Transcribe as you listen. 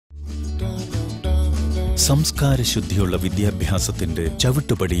സംസ്കാരശുദ്ധിയുള്ള വിദ്യാഭ്യാസത്തിന്റെ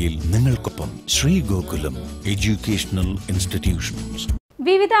ചവിട്ടുപടിയിൽ നിങ്ങൾക്കൊപ്പം Shri Gokulam educational institutions.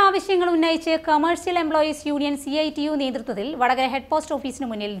 വിവിധ ആവശ്യങ്ങൾ ഉന്നയിച്ച് കമേഴ്സ്യൽ എംപ്ലോയീസ് യൂണിയൻ CITU നേതൃത്വത്തിൽ വടകര ഹെഡ് പോസ്റ്റ് ഓഫീസിന്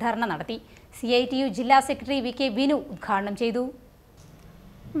മുന്നിൽ ധർണ നടത്തി. CITU ജില്ലാ സെക്രട്ടറി VK വിനു ഉദ്ഘാടനം ചെയ്തു.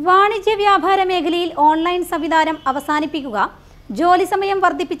 വാണിജ്യ വ്യാപാര മേഖലയിൽ ഓൺലൈൻ സംവിധാനം അവസാനിപ്പിക്കുക, ജോലി സമയം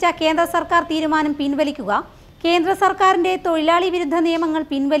വർദ്ധിപ്പിച്ച കേന്ദ്ര സർക്കാർ തീരുമാനം പിൻവലിക്കുക, കേന്ദ്ര സർക്കാരിന്റെ തൊഴിലാളി വിരുദ്ധ നിയമങ്ങൾ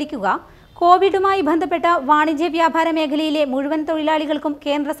പിൻവലിക്കുക, കോവിഡുമായി ബന്ധപ്പെട്ട വാണിജ്യ വ്യാപാര മേഖലയിലെ മുഴുവൻ തൊഴിലാളികൾക്കും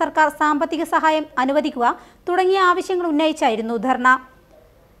കേന്ദ്ര സർക്കാർ സാമ്പത്തിക സഹായം അനുവദിക്കുക തുടങ്ങിയ ആവശ്യങ്ങൾ ഉന്നയിച്ചായിരുന്നു ധർണ.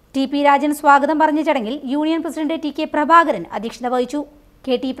 TP രാജൻ സ്വാഗതം പറഞ്ഞ ചടങ്ങിൽ യൂണിയൻ പ്രസിഡന്റ് TK പ്രഭാകരൻ അധ്യക്ഷത വഹിച്ചു.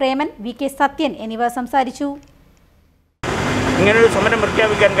 KT പ്രേമൻ, VK സത്യൻ എന്നിവർ സംസാരിച്ചു. ഇങ്ങനൊരു സമരം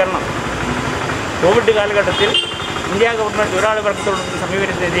പ്രഖ്യാപിക്കാൻ കാരണം കോവിഡ് കാലഘട്ടത്തിൽ ഇന്ത്യ ഗവൺമെൻറ് തൊഴിലാളി വർഗത്തോട്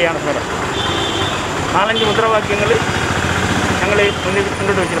സമീപനത്തിനെതിരെയാണ് സമരം. 4-5 മുദ്രാവാക്യങ്ങൾ ഞങ്ങൾ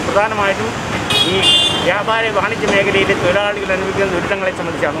മുന്നോട്ട് വെച്ചിട്ടുണ്ട്. പ്രധാനമായിട്ടും ഈ വ്യാപാര വാണിജ്യ മേഖലയിലെ തൊഴിലാളികൾ അനുഭവിക്കുന്ന ദുരിതങ്ങളെ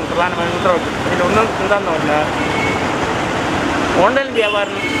സംബന്ധിച്ചാണ് പ്രധാനമായും മുദ്രാവാക്യം. അതിലൊന്നും എന്താണെന്ന് പറഞ്ഞാൽ ഓൺലൈൻ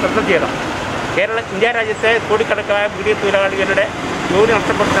വ്യാപാരം നിർത്തം ചെയ്യണം. ഇന്ത്യ രാജ്യത്തെ കോടിക്കണക്കായ പുതിയ തൊഴിലാളികളുടെ ജോലി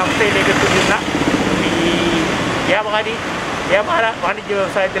നഷ്ടപ്പെടുന്ന അവസ്ഥയിലേക്ക് എത്തിക്കുന്ന ഈ വ്യാപാര വാണിജ്യ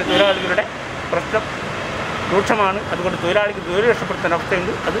വ്യവസായത്തിലെ തൊഴിലാളികളുടെ പ്രശ്നം രൂക്ഷമാണ്. അതുകൊണ്ട് തൊഴിലാളിക്ക് ജോലി നഷ്ടപ്പെടുത്തുന്ന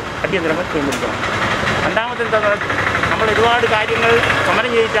അവസ്ഥയുണ്ട്. അത് അടിയന്തരമായി പിൻവലിക്കണം. രണ്ടാമത്തെ എന്താണെന്ന് പറഞ്ഞാൽ നമ്മൾ ഒരുപാട് കാര്യങ്ങൾ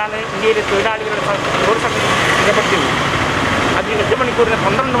സമരം ചെയ്തിട്ടാണ് ഇന്ത്യയിലെ തൊഴിലാളികളുടെ ജോലി സമയം രേഖപ്പെടുത്തിയത്. അത് 8 മണിക്കൂറിന്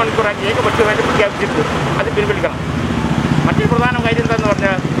 12 മണിക്കൂറാക്കി ഏകപക്ഷമായിട്ട് പ്രഖ്യാപിച്ചിട്ട് അത് പിൻവലിക്കണം. മറ്റൊരു പ്രധാന കാര്യം എന്താണെന്ന്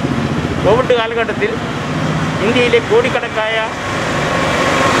പറഞ്ഞാൽ കോവിഡ് കാലഘട്ടത്തിൽ ഇന്ത്യയിലെ കോടിക്കണക്കായ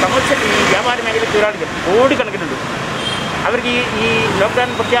ഈ വ്യാപാര മേഖല തൊഴിലാളികൾ കോടിക്കണക്കിനുണ്ട്. അവർക്ക് ഈ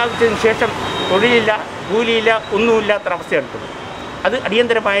ലോക്ക്ഡൗൺ പ്രഖ്യാപിച്ചതിന് ശേഷം തൊഴിലില്ല, കൂലിയില്ല, ഒന്നുമില്ലാത്തൊരവസ്ഥയാണ്. അത്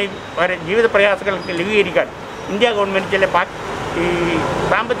അടിയന്തരമായി ജീവിത പ്രയാസങ്ങൾക്ക് ലഘൂകരിക്കാൻ ഇന്ത്യ ഗവൺമെൻറ് ചില ഈ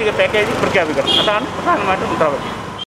സാമ്പത്തിക പാക്കേജ് പ്രഖ്യാപിക്കണം. അതാണ് പ്രധാനമായിട്ടും മുദ്രാവാക്യം.